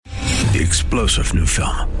The explosive new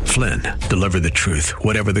film, Flynn, deliver the truth,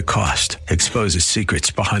 whatever the cost. Exposes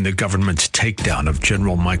secrets behind the government's takedown of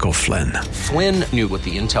General Michael Flynn. Flynn knew what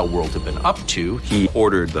the intel world had been up to. He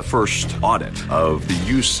ordered the first audit of the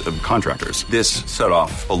use of contractors. This set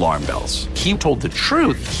off alarm bells. He told the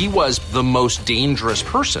truth. He was the most dangerous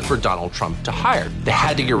person for Donald Trump to hire. They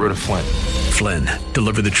had to get rid of Flynn. Flynn,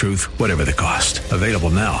 deliver the truth, whatever the cost. Available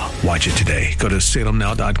now. Watch it today. Go to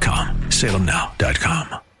salemnow.com.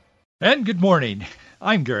 salemnow.com. And good morning.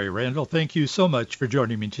 I'm Gary Randall. Thank you so much for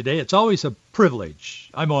joining me today. It's always a privilege.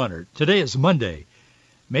 I'm honored. Today is Monday,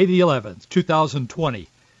 May the 11th, 2020,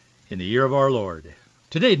 in the year of our Lord.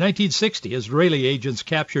 Today, 1960, Israeli agents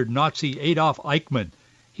captured Nazi Adolf Eichmann.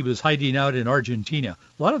 He was hiding out in Argentina.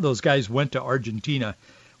 A lot of those guys went to Argentina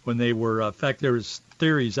when they were, in fact, there's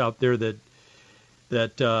theories out there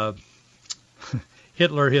that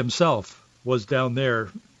Hitler himself was down there,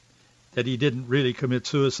 that he didn't really commit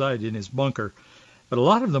suicide in his bunker. But a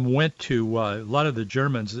lot of them went to, a lot of the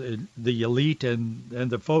Germans, the elite and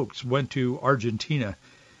the folks went to Argentina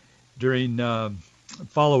during,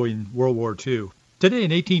 following World War II. Today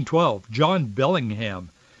in 1812, John Bellingham,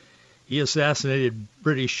 he assassinated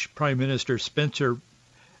British Prime Minister Spencer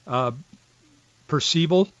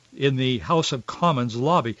Perceval in the House of Commons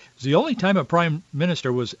lobby. It's the only time a Prime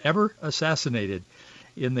Minister was ever assassinated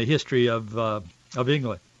in the history of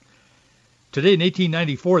England. Today in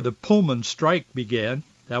 1894, the Pullman strike began.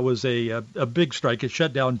 That was a big strike. It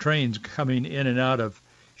shut down trains coming in and out of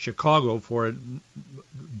Chicago for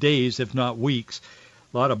days, if not weeks.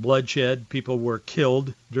 A lot of bloodshed. People were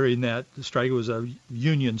killed during that strike. It was a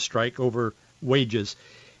union strike over wages,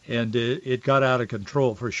 and it got out of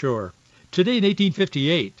control for sure. Today in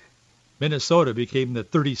 1858, Minnesota became the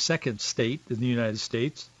 32nd state in the United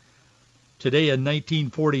States. Today in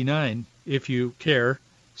 1949, if you care,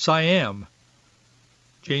 Siam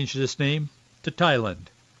changed its name to Thailand.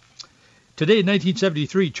 Today in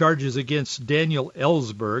 1973, charges against Daniel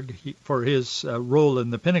Ellsberg for his role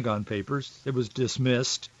in the Pentagon Papers. It was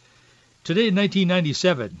dismissed. Today in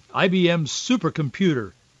 1997, IBM's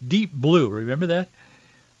supercomputer, Deep Blue, remember that?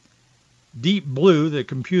 Deep Blue, the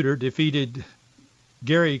computer, defeated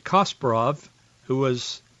Garry Kasparov, who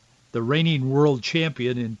was the reigning world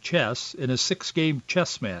champion in chess, in a 6-game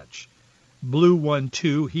chess match. Blue won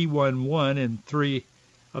 2, he won 1, and 3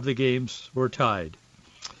 of the games were tied.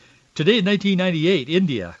 Today in 1998,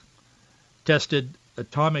 India tested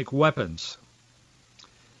atomic weapons.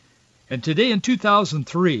 And today in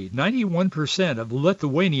 2003, 91% of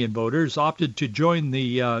Lithuanian voters opted to join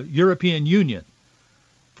the European Union,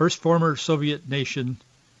 first former Soviet nation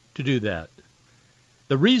to do that.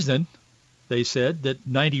 The reason, they said, that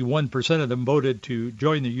 91% of them voted to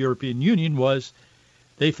join the European Union was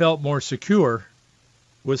they felt more secure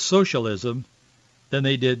with socialism than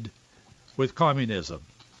they did with communism.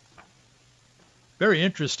 Very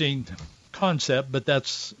interesting concept, but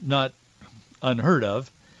that's not unheard of.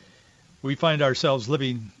 We find ourselves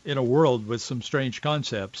living in a world with some strange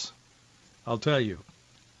concepts, I'll tell you.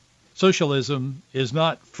 Socialism is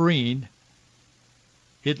not freeing.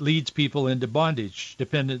 It leads people into bondage,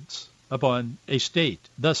 dependence upon a state,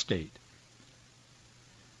 the state.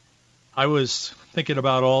 I was thinking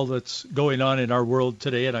about all that's going on in our world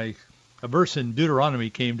today, and a verse in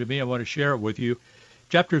Deuteronomy came to me. I want to share it with you.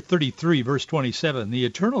 Chapter 33, verse 27, "The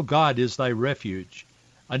eternal God is thy refuge.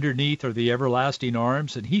 Underneath are the everlasting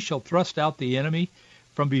arms, and he shall thrust out the enemy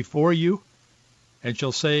from before you, and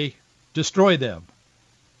shall say, destroy them."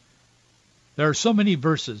 There are so many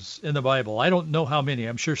verses in the Bible, I don't know how many,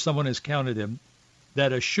 I'm sure someone has counted them,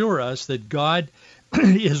 that assure us that God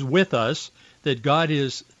is with us, that God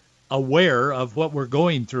is aware of what we're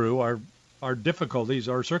going through, our difficulties,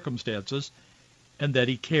 our circumstances, and that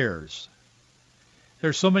he cares.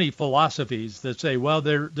 There's so many philosophies that say, well,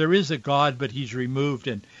 there is a God, but he's removed.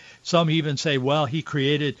 And some even say, well, he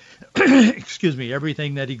created,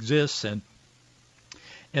 everything that exists. And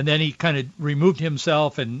then he kind of removed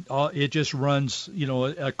himself, and it just runs,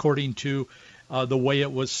 according to the way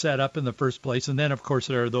it was set up in the first place. And then, of course,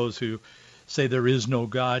 there are those who say there is no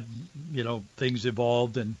God. Things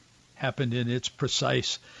evolved and happened in its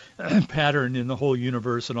precise pattern in the whole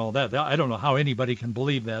universe and all that. I don't know how anybody can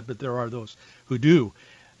believe that, but there are those who do.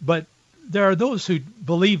 But there are those who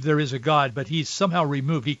believe there is a God, but he's somehow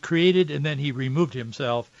removed. He created and then he removed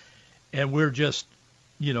himself, and we're just,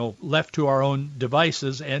 left to our own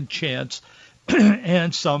devices and chance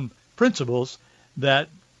and some principles that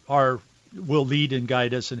will lead and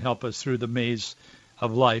guide us and help us through the maze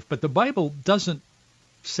of life. But the Bible doesn't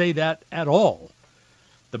say that at all.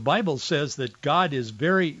 The Bible says that God is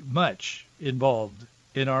very much involved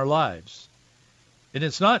in our lives. And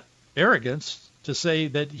it's not arrogance to say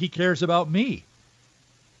that he cares about me.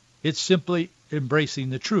 It's simply embracing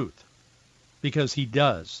the truth, because he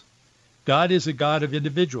does. God is a God of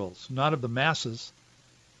individuals, not of the masses.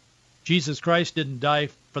 Jesus Christ didn't die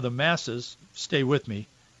for the masses, stay with me,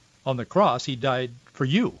 on the cross. He died for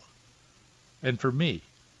you and for me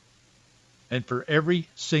and for every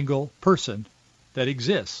single person that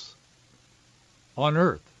exists on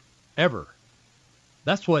earth, ever.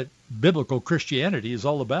 That's what biblical Christianity is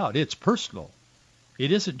all about. It's personal.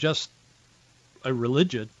 It isn't just a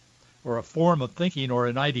religion or a form of thinking or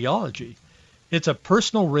an ideology. It's a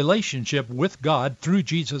personal relationship with God through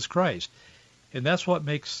Jesus Christ. And that's what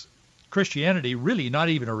makes Christianity really not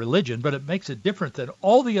even a religion, but it makes it different than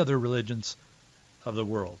all the other religions of the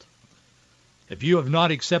world. If you have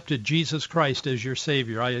not accepted Jesus Christ as your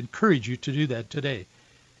Savior, I encourage you to do that today.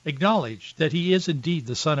 Acknowledge that he is indeed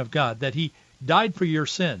the Son of God, that he died for your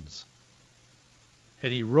sins,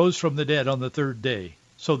 and he rose from the dead on the third day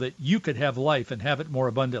so that you could have life and have it more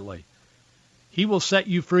abundantly. He will set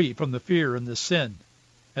you free from the fear and the sin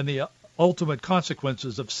and the ultimate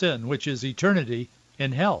consequences of sin, which is eternity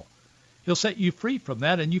in hell. He'll set you free from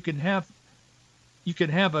that, and you can have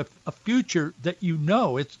a future that you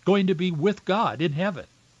know it's going to be with God in heaven.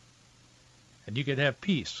 And you can have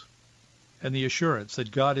peace and the assurance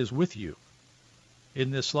that God is with you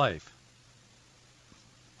in this life.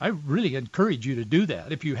 I really encourage you to do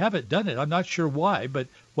that. If you haven't done it, I'm not sure why, but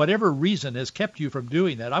whatever reason has kept you from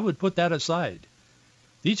doing that, I would put that aside.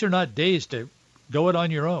 These are not days to go it on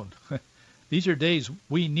your own. These are days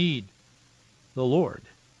we need the Lord,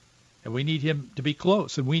 and we need him to be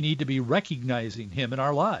close, and we need to be recognizing him in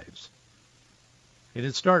our lives. And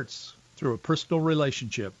it starts through a personal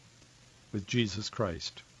relationship with Jesus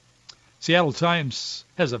Christ. Seattle Times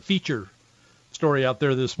has a feature story out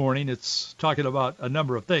there this morning. It's talking about a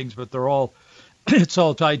number of things, but it's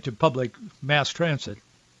all tied to public mass transit.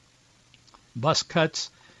 Bus cuts,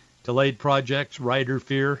 delayed projects, rider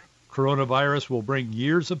fear, coronavirus will bring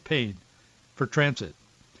years of pain for transit.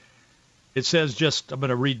 It says I'm going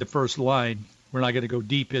to read the first line. We're not going to go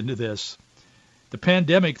deep into this. The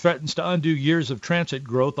pandemic threatens to undo years of transit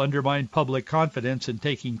growth, undermine public confidence in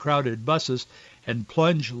taking crowded buses, and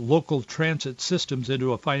plunge local transit systems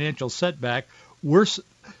into a financial setback. Worse,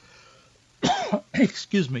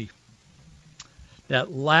 excuse me,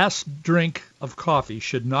 that last drink of coffee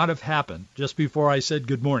should not have happened just before I said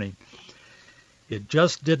good morning. It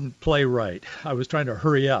just didn't play right. I was trying to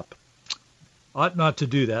hurry up. Ought not to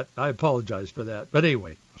do that. I apologize for that. But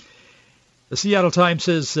anyway, the Seattle Times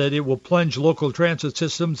says that it will plunge local transit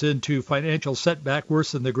systems into financial setback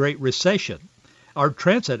worse than the Great Recession. Our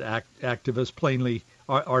transit activists plainly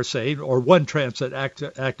are saying, or one transit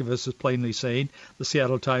activist is plainly saying, the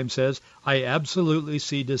Seattle Times says, I absolutely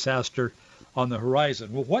see disaster on the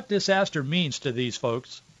horizon. Well, what disaster means to these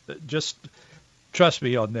folks, just trust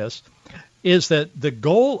me on this, is that the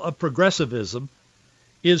goal of progressivism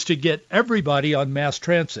is to get everybody on mass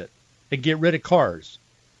transit and get rid of cars.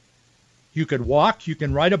 You can walk, you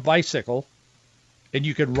can ride a bicycle, and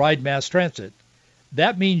you can ride mass transit.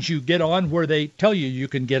 That means you get on where they tell you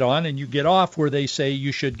can get on, and you get off where they say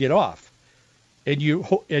you should get off. And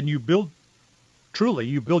you build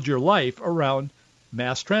your life around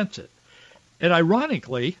mass transit. And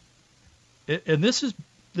ironically, and this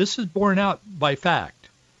is borne out by fact,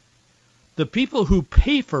 the people who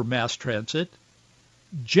pay for mass transit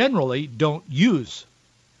generally don't use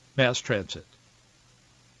mass transit.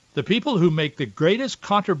 The people who make the greatest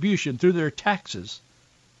contribution through their taxes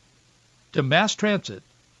to mass transit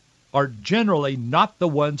are generally not the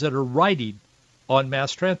ones that are riding on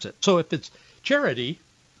mass transit. So if it's charity,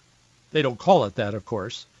 they don't call it that, of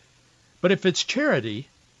course, but if it's charity,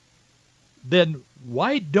 then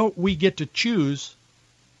why don't we get to choose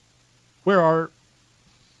where our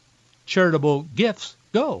charitable gifts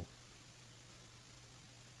go?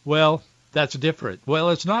 Well, that's different. Well,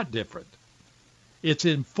 it's not different. It's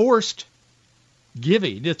enforced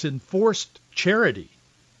giving. It's enforced charity.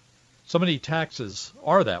 So many taxes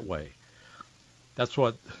are that way. That's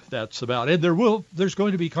what that's about. And there's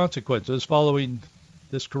going to be consequences following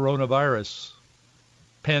this coronavirus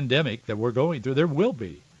pandemic that we're going through. There will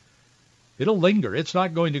be. It'll linger. It's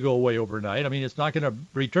not going to go away overnight. I mean, it's not going to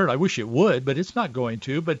return. I wish it would, but it's not going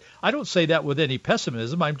to. But I don't say that with any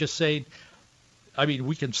pessimism. I'm just saying,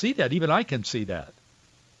 we can see that. Even I can see that.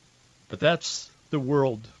 But that's the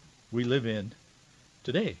world we live in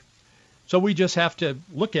today. So we just have to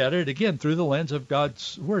look at it, again, through the lens of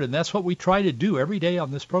God's Word. And that's what we try to do every day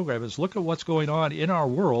on this program, is look at what's going on in our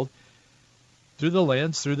world through the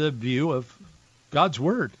lens, through the view of God's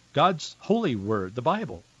Word, God's holy Word, the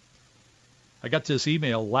Bible. I got this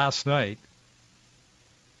email last night.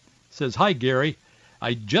 It says, "Hi, Gary.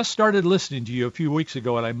 I just started listening to you a few weeks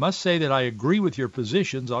ago, and I must say that I agree with your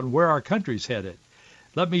positions on where our country's headed.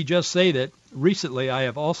 Let me just say that recently I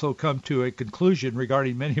have also come to a conclusion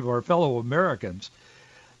regarding many of our fellow Americans.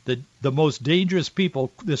 The most dangerous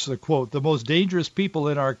people," this is a quote, "the most dangerous people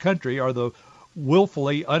in our country are the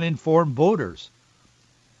willfully uninformed voters.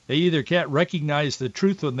 They either can't recognize the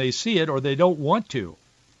truth when they see it or they don't want to.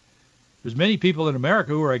 There's many people in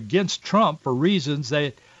America who are against Trump for reasons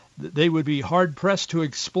they would be hard-pressed to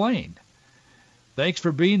explain. Thanks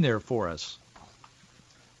for being there for us."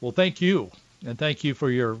 Well, thank you, and thank you for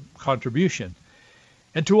your contribution.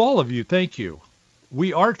 And to all of you, thank you.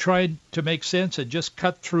 We are trying to make sense and just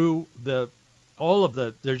cut through there's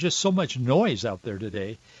just so much noise out there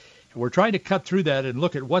today. And we're trying to cut through that and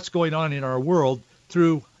look at what's going on in our world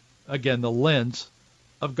through, again, the lens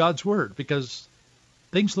of God's Word, because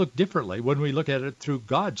things look differently when we look at it through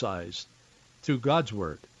God's eyes, through God's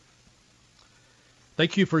Word.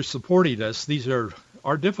 Thank you for supporting us. These are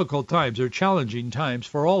difficult times. They're challenging times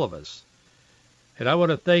for all of us. And I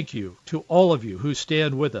want to thank you to all of you who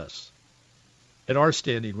stand with us and are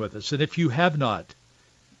standing with us. And if you have not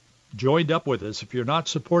joined up with us, if you're not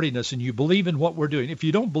supporting us and you believe in what we're doing, if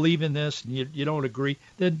you don't believe in this and you don't agree,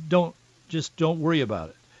 then don't worry about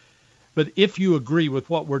it. But if you agree with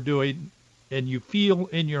what we're doing and you feel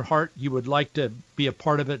in your heart you would like to be a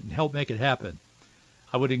part of it and help make it happen,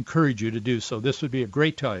 I would encourage you to do so. This would be a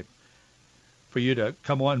great time for you to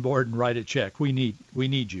come on board and write a check. We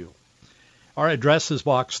need you. Our address is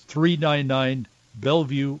Box 399,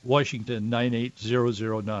 Bellevue, Washington,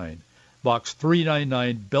 98009. Box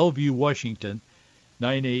 399, Bellevue, Washington,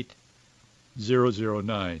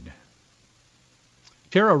 98009.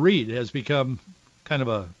 Tara Reade has become kind of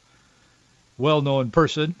a well-known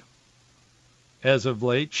person as of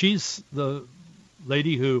late. She's the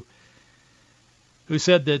lady who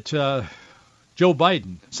said that Joe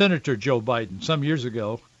Biden, Senator Joe Biden, some years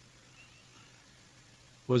ago,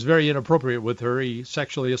 was very inappropriate with her. He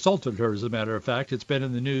sexually assaulted her, as a matter of fact. It's been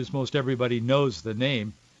in the news. Most everybody knows the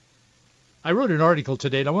name. I wrote an article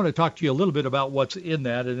today, and I want to talk to you a little bit about what's in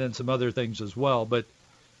that and then some other things as well. But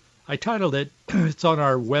I titled it, it's on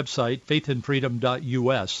our website,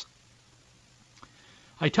 faithandfreedom.us.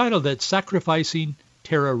 I titled it, Sacrificing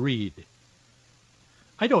Tara Reade.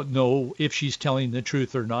 I don't know if she's telling the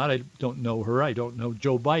truth or not. I don't know her. I don't know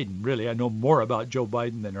Joe Biden, really. I know more about Joe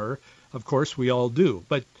Biden than her. Of course, we all do.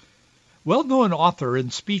 But well-known author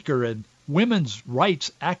and speaker and women's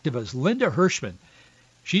rights activist Linda Hirschman,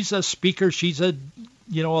 she's a speaker. She's a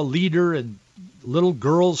leader, and little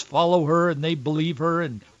girls follow her and they believe her,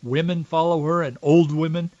 and women follow her, and old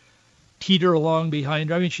women teeter along behind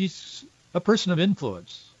her. I mean, she's a person of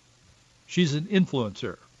influence. She's an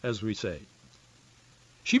influencer, as we say.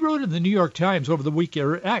 She wrote in the New York Times over the weekend,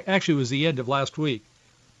 or actually it was the end of last week.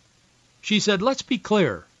 She said, "Let's be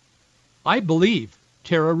clear. I believe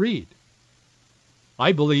Tara Reade.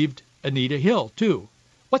 I believed Anita Hill, too.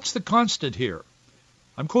 What's the constant here?"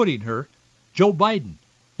 I'm quoting her. "Joe Biden,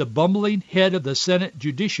 the bumbling head of the Senate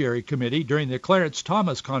Judiciary Committee during the Clarence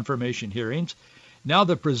Thomas confirmation hearings, now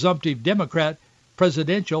the presumptive Democrat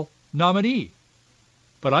presidential nominee.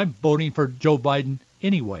 But I'm voting for Joe Biden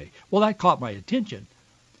anyway." Well, that caught my attention,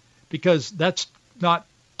 because that's not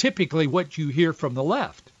typically what you hear from the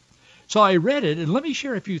left. So I read it, and let me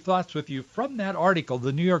share a few thoughts with you from that article.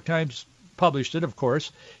 The New York Times published it, of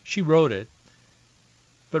course. She wrote it.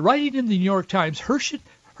 But writing in the New York Times,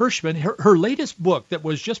 Hirschman, her latest book that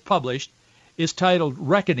was just published is titled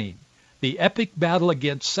Reckoning, The Epic Battle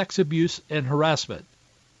Against Sex Abuse and Harassment.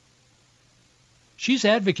 She's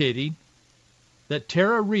advocating that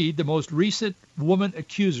Tara Reade, the most recent woman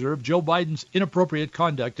accuser of Joe Biden's inappropriate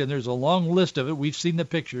conduct, and there's a long list of it. We've seen the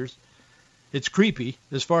pictures. It's creepy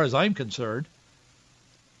as far as I'm concerned.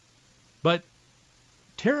 But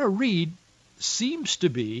Tara Reade seems to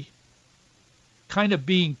be kind of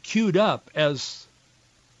being queued up as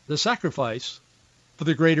the sacrifice for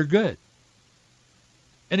the greater good.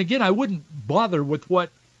 And again, I wouldn't bother with what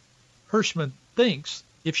Hirschman thinks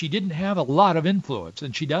if she didn't have a lot of influence,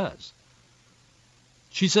 and she does.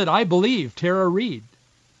 She said, "I believe Tara Reade,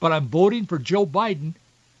 but I'm voting for Joe Biden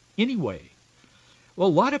anyway." Well, a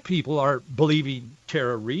lot of people are believing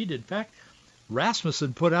Tara Reade. In fact,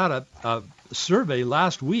 Rasmussen put out a survey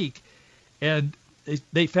last week, and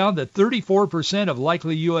they found that 34% of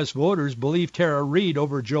likely U.S. voters believe Tara Reade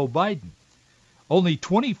over Joe Biden. Only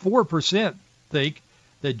 24% think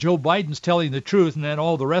that Joe Biden's telling the truth, and then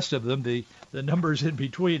all the rest of them, the numbers in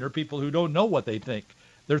between, are people who don't know what they think.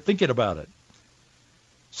 They're thinking about it.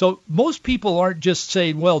 So most people aren't just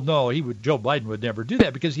saying, well, no, Joe Biden would never do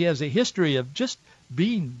that, because he has a history of just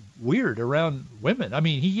being weird around women. I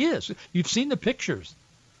mean, he is. You've seen the pictures.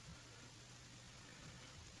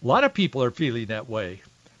 A lot of people are feeling that way.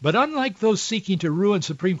 But unlike those seeking to ruin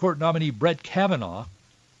Supreme Court nominee Brett Kavanaugh,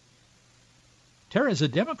 Tara is a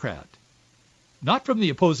Democrat, not from the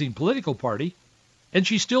opposing political party, and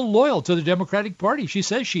she's still loyal to the Democratic Party. She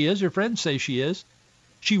says she is. Her friends say she is.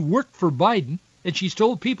 She worked for Biden, and she's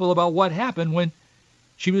told people about what happened when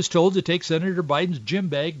she was told to take Senator Biden's gym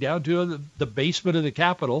bag down to the basement of the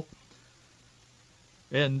Capitol.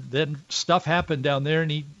 And then stuff happened down there, and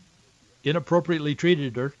he inappropriately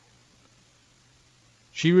treated her.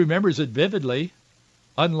 She remembers it vividly.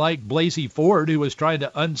 Unlike Blasey Ford, who was trying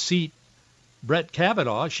to unseat Brett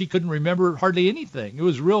Kavanaugh, she couldn't remember hardly anything. It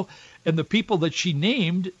was real. And the people that she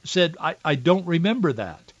named said, I don't remember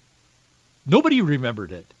that. Nobody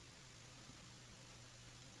remembered it.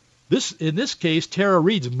 In this case, Tara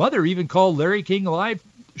Reade's mother even called Larry King Live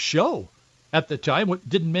show at the time.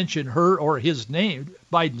 Didn't mention her or his name,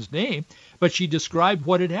 Biden's name, but she described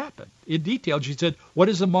what had happened in detail. She said, what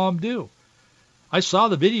does a mom do? I saw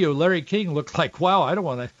the video. Larry King looked like, wow, I don't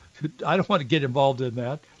want to get involved in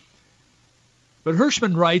that. But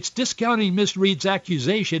Hirschman writes, discounting Miss Reade's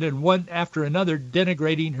accusation and one after another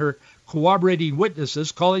denigrating her corroborating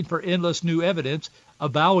witnesses, calling for endless new evidence,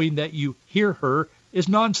 avowing that you hear her, is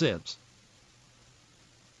nonsense.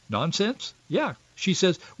 Nonsense? Yeah. She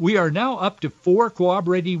says, we are now up to 4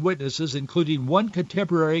 corroborating witnesses, including one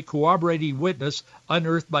contemporary corroborating witness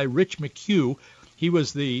unearthed by Rich McHugh. He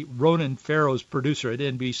was the Ronan Farrow's producer at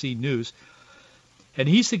NBC News. And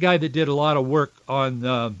he's the guy that did a lot of work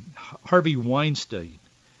on Harvey Weinstein.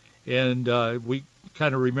 And we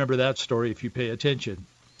kind of remember that story if you pay attention.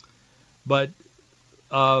 But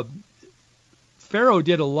Farrow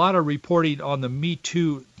did a lot of reporting on the Me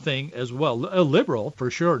Too thing as well. A liberal,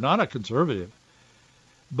 for sure, not a conservative.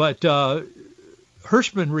 But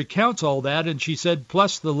Hirschman recounts all that, and she said,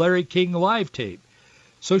 plus the Larry King Live tape.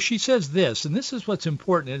 So she says this, and this is what's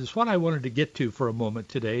important, and it's what I wanted to get to for a moment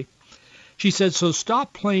today. She said, so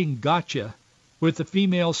stop playing gotcha with the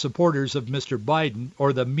female supporters of Mr. Biden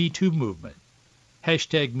or the Me Too movement,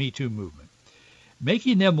 hashtag Me Too movement,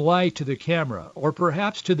 making them lie to the camera or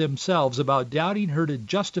perhaps to themselves about doubting her to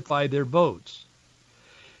justify their votes.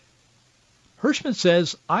 Hirschman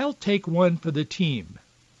says, I'll take one for the team.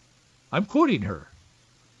 I'm quoting her.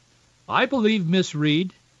 I believe Miss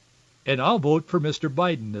Reade, and I'll vote for Mr.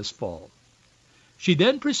 Biden this fall. She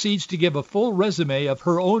then proceeds to give a full resume of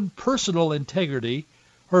her own personal integrity,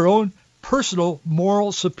 her own personal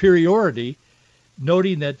moral superiority,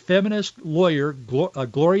 noting that feminist lawyer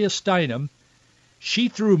Gloria Steinem, she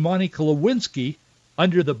threw Monica Lewinsky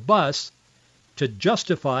under the bus to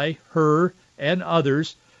justify her and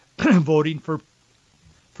others voting for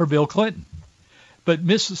Bill Clinton. But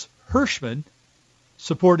Mrs. Hirschman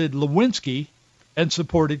supported Lewinsky and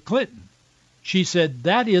supported Clinton. She said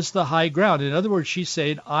that is the high ground. In other words, she's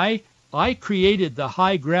saying, I created the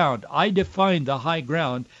high ground. I defined the high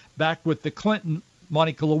ground back with the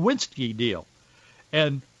Clinton-Monica Lewinsky deal.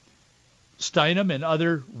 And Steinem and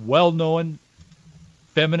other well-known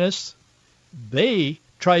feminists, they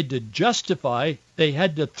tried to justify they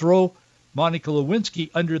had to throw Monica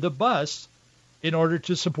Lewinsky under the bus in order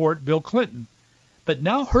to support Bill Clinton. But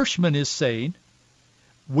now Hirschman is saying,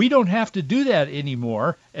 we don't have to do that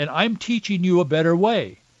anymore, and I'm teaching you a better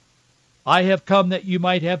way. I have come that you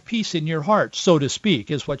might have peace in your heart, so to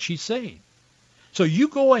speak, is what she's saying. So you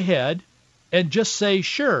go ahead and just say,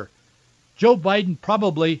 sure, Joe Biden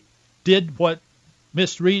probably did what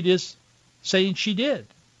Miss Reade is saying she did.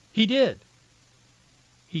 He did.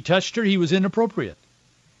 He touched her. He was inappropriate.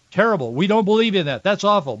 Terrible. We don't believe in that. That's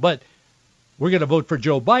awful. But we're going to vote for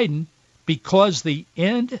Joe Biden because the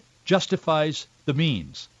end justifies the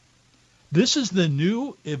means. This is the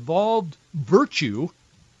new evolved virtue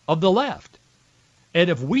of the left. And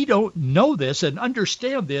if we don't know this and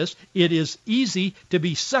understand this, it is easy to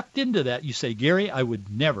be sucked into that. You say, Gary, I would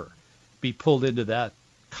never be pulled into that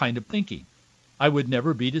kind of thinking. I would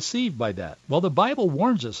never be deceived by that. Well, the Bible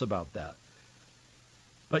warns us about that.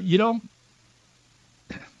 But, you know,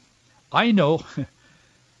 I know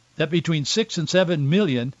that between 6 and 7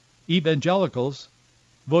 million evangelicals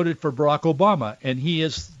voted for Barack Obama, and he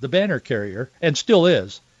is the banner carrier, and still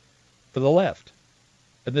is, for the left,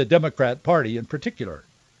 and the Democrat Party in particular.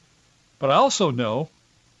 But I also know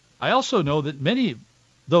that many of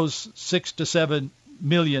those 6 to 7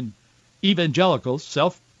 million evangelicals,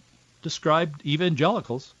 self-described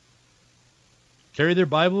evangelicals, carry their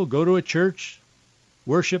Bible, go to a church,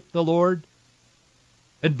 worship the Lord,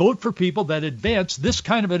 and vote for people that advance this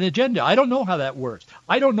kind of an agenda. I don't know how that works.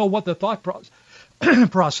 I don't know what the thought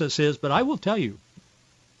process is, but I will tell you,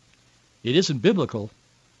 it isn't biblical.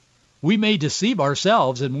 We may deceive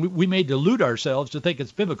ourselves and we may delude ourselves to think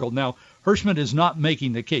it's biblical. Now, Hirschman is not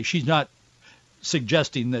making the case. She's not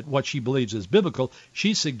suggesting that what she believes is biblical.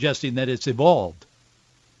 She's suggesting that it's evolved.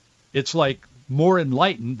 It's like more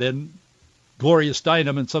enlightened than Gloria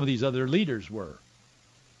Steinem and some of these other leaders were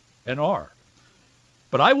and are.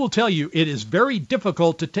 But I will tell you, it is very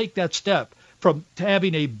difficult to take that step from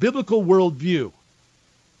having a biblical worldview.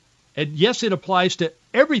 And yes, it applies to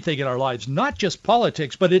everything in our lives, not just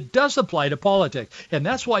politics, but it does apply to politics. And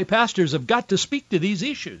that's why pastors have got to speak to these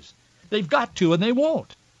issues. They've got to, and they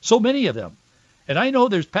won't. So many of them. And I know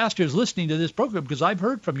there's pastors listening to this program because I've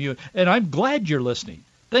heard from you, and I'm glad you're listening.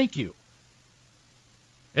 Thank you.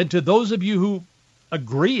 And to those of you who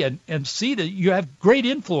agree and see that you have great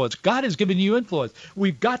influence, God has given you influence.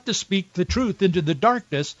 We've got to speak the truth into the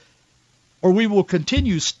darkness, or we will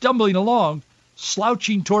continue stumbling along,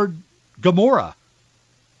 slouching toward Gomorrah.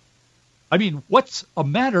 I mean, what's a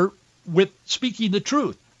matter with speaking the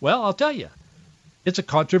truth? Well, I'll tell you. It's a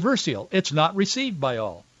controversial. It's not received by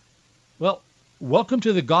all. Well, welcome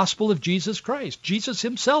to the gospel of Jesus Christ. Jesus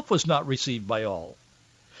himself was not received by all.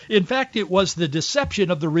 In fact, it was the deception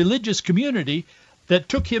of the religious community that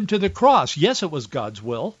took him to the cross. Yes, it was God's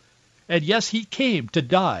will. And yes, he came to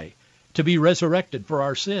die, to be resurrected for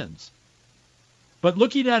our sins. But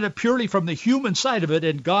looking at it purely from the human side of it,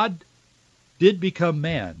 and God did become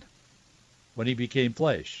man when he became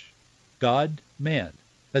flesh. God, man.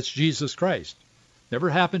 That's Jesus Christ. Never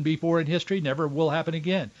happened before in history, never will happen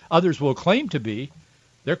again. Others will claim to be.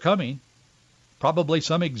 They're coming. Probably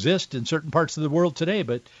some exist in certain parts of the world today,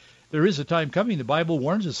 but there is a time coming. The Bible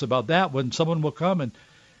warns us about that, when someone will come and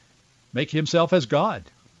make himself as God.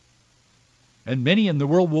 And many in the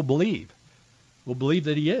world will believe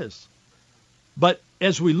that he is. But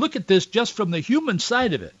as we look at this just from the human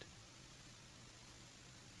side of it,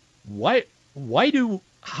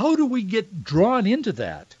 how do we get drawn into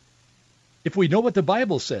that if we know what the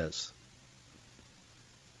Bible says?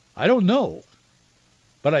 I don't know.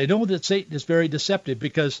 But I know that Satan is very deceptive,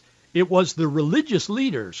 because it was the religious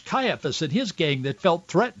leaders, Caiaphas and his gang, that felt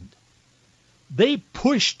threatened. They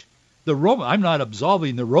pushed the Roman. I'm not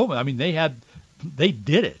absolving the Roman. I mean, they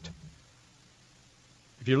did it.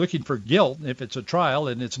 If you're looking for guilt, if it's a trial,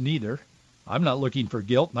 and it's neither, I'm not looking for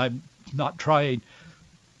guilt, and I'm not trying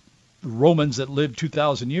the Romans that lived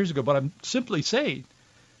 2,000 years ago, but I'm simply saying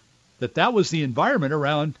that was the environment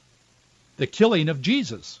around the killing of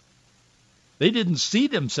Jesus. They didn't see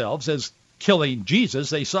themselves as killing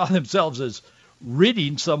Jesus. They saw themselves as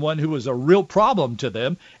ridding someone who was a real problem to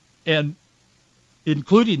them, and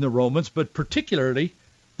including the Romans, but particularly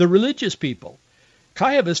the religious people.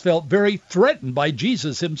 Caiaphas felt very threatened by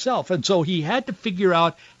Jesus himself, and so he had to figure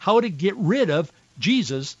out how to get rid of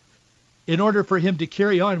Jesus in order for him to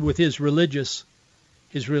carry on with his religious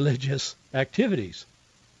activities.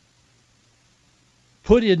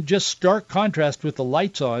 Put in just stark contrast with the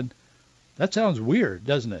lights on, that sounds weird,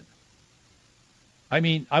 doesn't it? I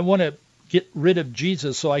mean, I want to get rid of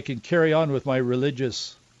Jesus so I can carry on with my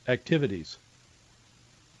religious activities.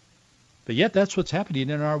 But yet that's what's happening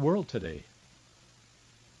in our world today.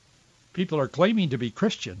 People are claiming to be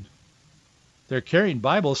Christian. They're carrying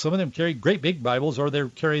Bibles. Some of them carry great big Bibles, or they're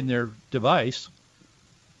carrying their device.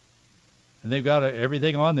 And they've got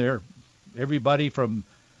everything on there. Everybody from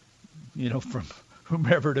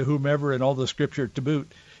whomever to whomever, and all the scripture to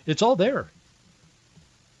boot. It's all there.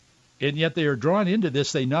 And yet they are drawn into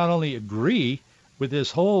this. They not only agree with this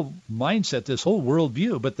whole mindset, this whole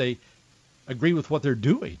worldview, but they agree with what they're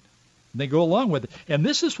doing. And they go along with it. And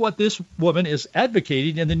this is what this woman is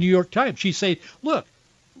advocating in the New York Times. She's saying, look,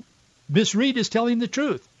 Miss Reed is telling the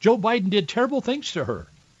truth. Joe Biden did terrible things to her.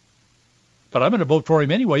 But I'm going to vote for him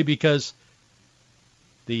anyway, because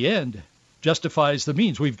the end justifies the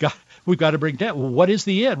means. We've got to bring down. Well, what is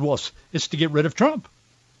the end? Well, it's to get rid of Trump.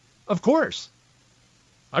 Of course.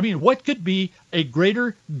 I mean, what could be a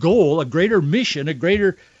greater goal, a greater mission, a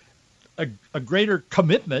greater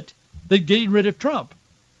commitment than getting rid of Trump?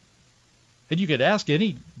 And you could ask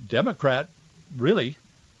any Democrat, really,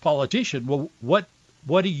 politician, well, what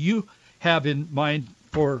do you have in mind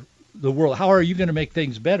for the world? How are you going to make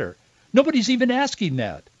things better? Nobody's even asking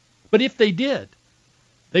that. But if they did,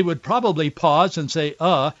 they would probably pause and say,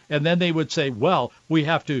 and then they would say, well, we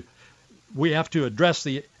have to address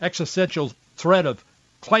the existential threat of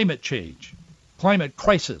climate change, climate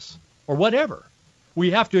crisis, or whatever.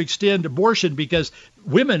 We have to extend abortion because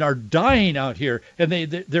women are dying out here, and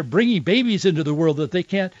they're bringing babies into the world that they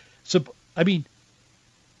can't. I mean,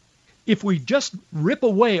 if we just rip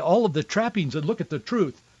away all of the trappings and look at the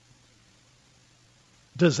truth,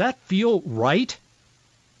 does that feel right?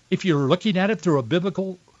 If you're looking at it through a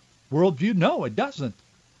biblical worldview, no, it doesn't.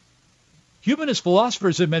 Humanist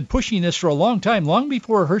philosophers have been pushing this for a long time, long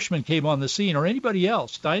before Hirschman came on the scene or anybody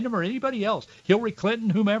else, Steinem or anybody else, Hillary Clinton,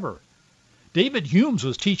 whomever. David Humes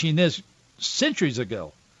was teaching this centuries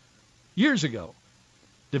ago, years ago.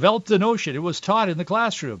 Developed the notion. It was taught in the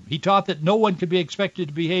classroom. He taught that no one could be expected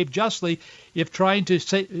to behave justly if trying to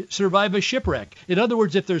survive a shipwreck. In other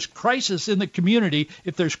words, if there's crisis in the community,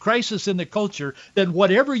 if there's crisis in the culture, then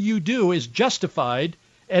whatever you do is justified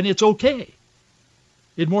and it's okay.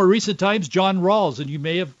 In more recent times, John Rawls, and you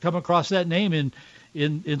may have come across that name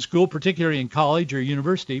in school, particularly in college or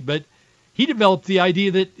university, but he developed the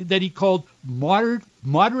idea that he called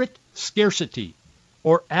moderate scarcity,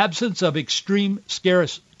 or absence of extreme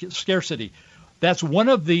scarcity. That's one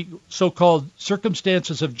of the so-called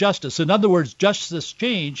circumstances of justice. In other words, justice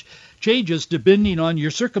changes depending on your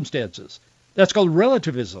circumstances. That's called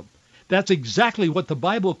relativism. That's exactly what the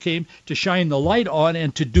Bible came to shine the light on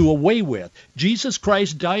and to do away with. Jesus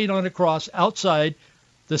Christ dying on a cross outside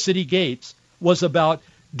the city gates was about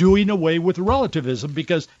doing away with relativism,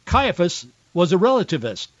 because Caiaphas was a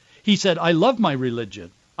relativist. He said, I love my religion.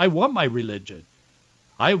 I want my religion.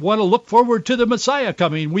 I want to look forward to the Messiah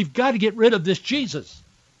coming. We've got to get rid of this Jesus.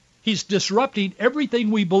 He's disrupting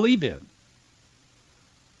everything we believe in.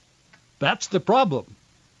 That's the problem.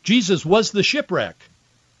 Jesus was the shipwreck.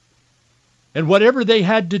 And whatever they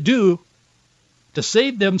had to do to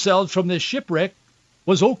save themselves from this shipwreck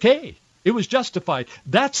was okay. It was justified.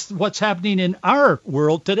 That's what's happening in our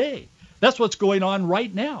world today. That's what's going on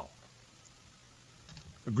right now.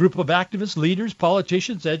 A group of activists, leaders,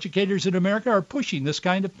 politicians, educators in America are pushing this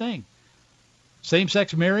kind of thing.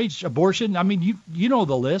 Same-sex marriage, abortion, I mean, you know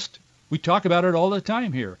the list. We talk about it all the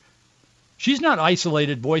time here. She's not an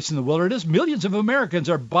isolated voice in the wilderness. Millions of Americans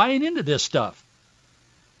are buying into this stuff.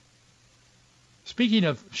 Speaking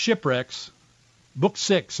of shipwrecks, Book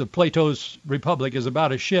 6 of Plato's Republic is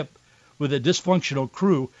about a ship with a dysfunctional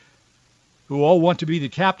crew who all want to be the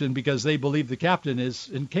captain because they believe the captain is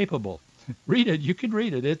incapable. Read it. You can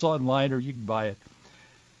read it. It's online, or you can buy it.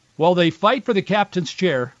 While they fight for the captain's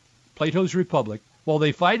chair, Plato's Republic, while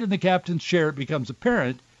they fight in the captain's chair, it becomes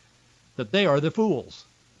apparent that they are the fools,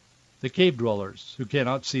 the cave dwellers who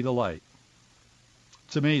cannot see the light.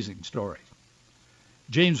 It's an amazing story.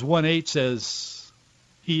 James 1:8 says,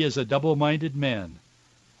 he is a double-minded man,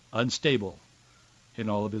 unstable in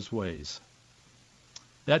all of his ways.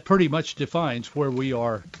 That pretty much defines where we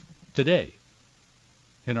are today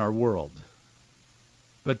in our world.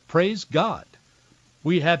 But praise God,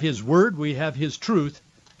 we have his word, we have his truth,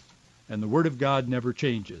 and the word of God never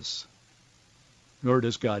changes, nor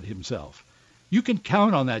does God himself. You can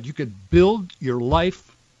count on that. You can build your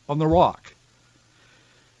life on the rock.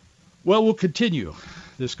 Well, we'll continue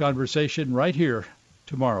this conversation right here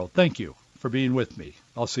tomorrow. Thank you for being with me.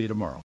 I'll see you tomorrow.